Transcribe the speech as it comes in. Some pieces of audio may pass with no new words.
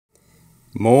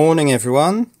Morning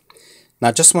everyone. Now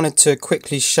I just wanted to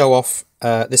quickly show off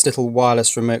this little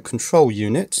wireless remote control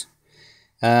unit,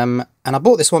 and I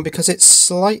bought this one because it's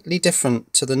slightly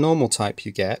different to the normal type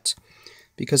you get,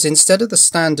 because instead of the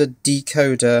standard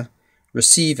decoder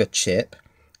receiver chip,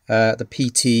 the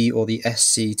PT or the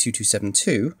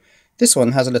SC2272, this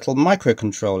one has a little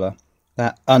microcontroller,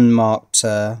 that unmarked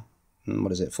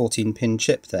 14 pin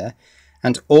chip there,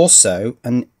 and also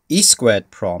an E²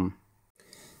 PROM.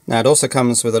 Now it also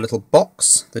comes with a little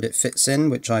box that it fits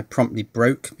in, which I promptly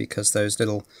broke because those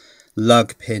little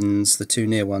lug pins, the two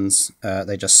near ones,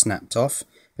 they just snapped off.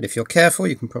 But if you're careful,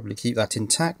 you can probably keep that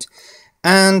intact.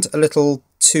 And a little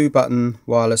 2-button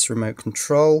wireless remote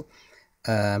control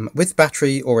with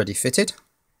battery already fitted.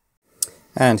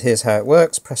 And here's how it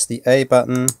works. Press the A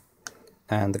button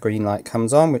and the green light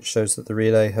comes on, which shows that the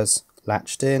relay has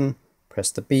latched in. Press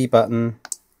the B button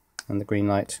and the green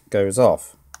light goes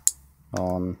off.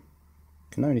 On, you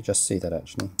can only just see that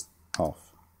actually,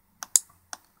 off.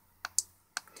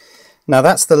 Now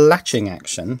that's the latching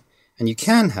action, and you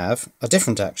can have a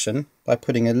different action by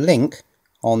putting a link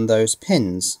on those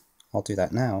pins. I'll do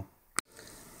that now.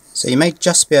 So you may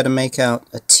just be able to make out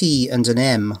a T and an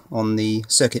M on the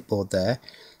circuit board there.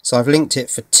 So I've linked it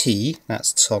for T,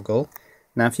 that's toggle.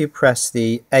 Now if you press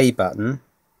the A button,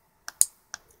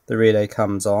 the relay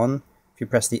comes on. If you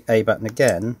press the A button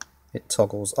again, it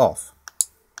toggles off.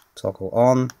 Toggle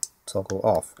on, toggle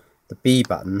off. The B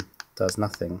button does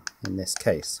nothing in this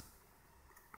case.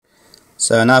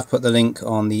 So now I've put the link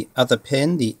on the other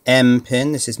pin, the M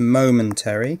pin. This is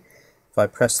momentary. If I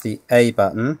press the A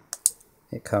button,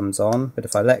 it comes on, but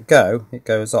if I let go, it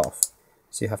goes off.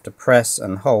 So you have to press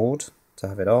and hold to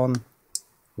have it on,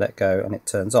 let go, and it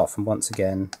turns off. And once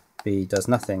again, B does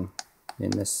nothing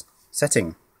in this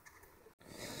setting.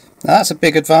 Now that's a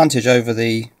big advantage over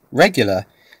the regular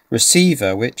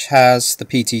receiver, which has the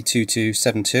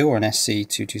PT2272 or an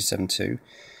SC2272,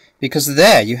 because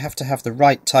there you have to have the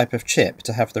right type of chip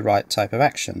to have the right type of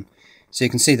action. So you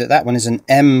can see that that one is an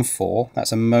M4,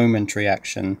 that's a momentary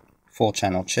action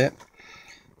 4-channel chip.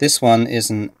 This one is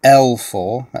an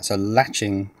L4, that's a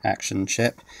latching action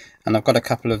chip, and I've got a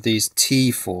couple of these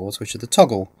T4s, which are the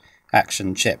toggle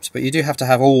action chips, but you do have to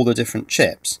have all the different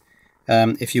chips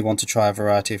if you want to try a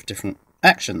variety of different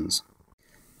actions.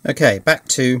 Okay, back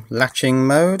to latching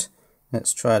mode.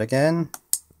 Let's try it again.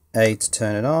 A to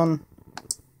turn it on,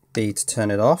 B to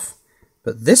turn it off.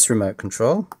 But this remote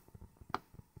control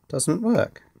doesn't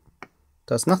work,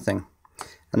 does nothing.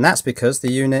 And that's because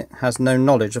the unit has no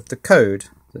knowledge of the code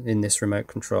in this remote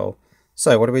control.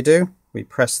 So what do? We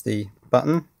press the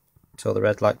button until the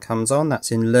red light comes on.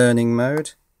 That's in learning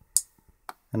mode.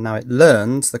 And now it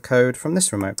learns the code from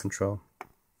this remote control.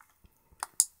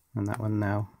 And that one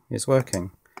now is working.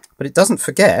 But it doesn't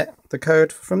forget the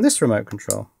code from this remote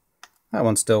control. That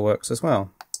one still works as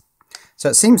well. So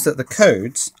it seems that the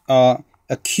codes are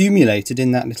accumulated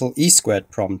in that little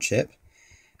E² PROM chip.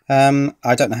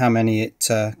 I don't know how many it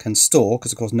can store,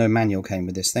 because of course no manual came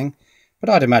with this thing,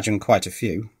 but I'd imagine quite a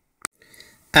few.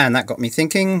 And that got me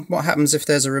thinking, what happens if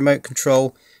there's a remote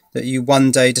control that you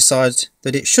one day decide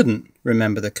that it shouldn't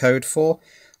remember the code for?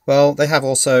 Well, they have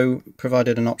also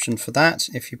provided an option for that.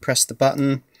 If you press the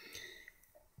button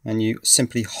and you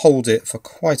simply hold it for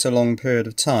quite a long period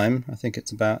of time, I think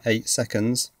it's about 8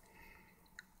 seconds,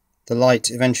 the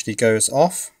light eventually goes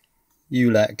off,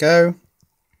 you let go,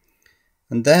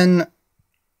 and then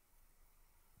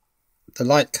the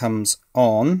light comes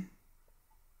on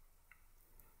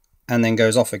and then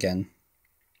goes off again.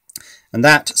 And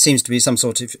that seems to be some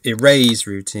sort of erase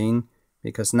routine,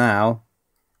 because now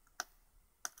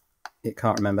it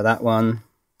can't remember that one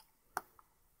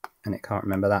and it can't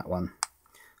remember that one.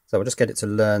 So we'll just get it to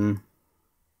learn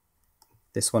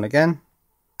this one again.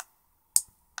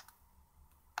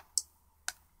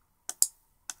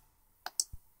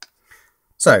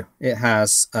 So it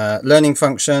has a learning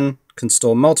function, can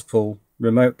store multiple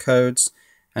remote codes,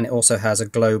 and it also has a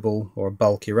global or a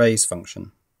bulk erase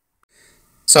function.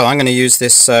 So I'm going to use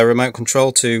this remote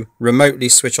control to remotely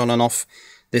switch on and off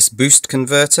this boost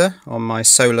converter on my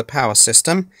solar power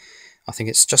system. I think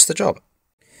it's just the job.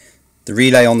 The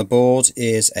relay on the board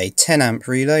is a 10 amp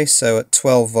relay, so at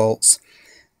 12 volts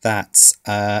that's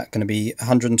going to be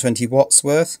 120 watts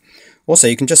worth. Also,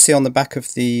 you can just see on the back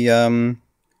of the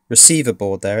receiver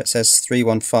board there, it says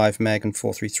 315 meg and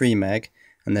 433 meg,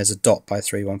 and there's a dot by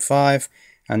 315,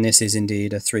 and this is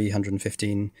indeed a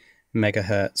 315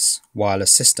 megahertz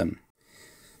wireless system.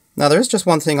 Now there is just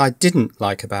one thing I didn't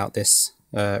like about this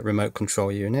remote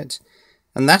control unit,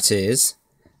 and that is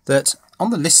that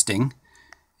on the listing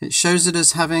it shows it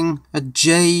as having a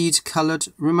jade coloured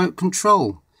remote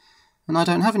control. and I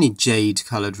don't have any jade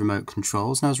coloured remote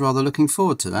controls, and I was rather looking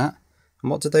forward to that. And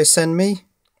what did they send me?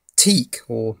 Teak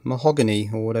or mahogany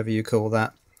or whatever you call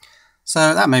that.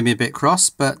 So that made me a bit cross,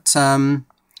 but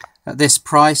at this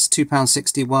price,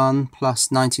 £2.61 plus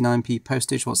 99p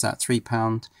postage, what's that,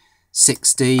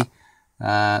 £3.60.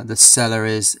 The seller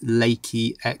is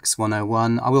Lakey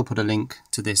X101. I will put a link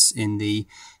to this in the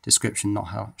description,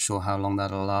 not sure how long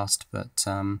that'll last, but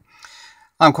I'm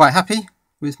quite happy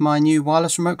with my new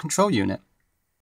wireless remote control unit.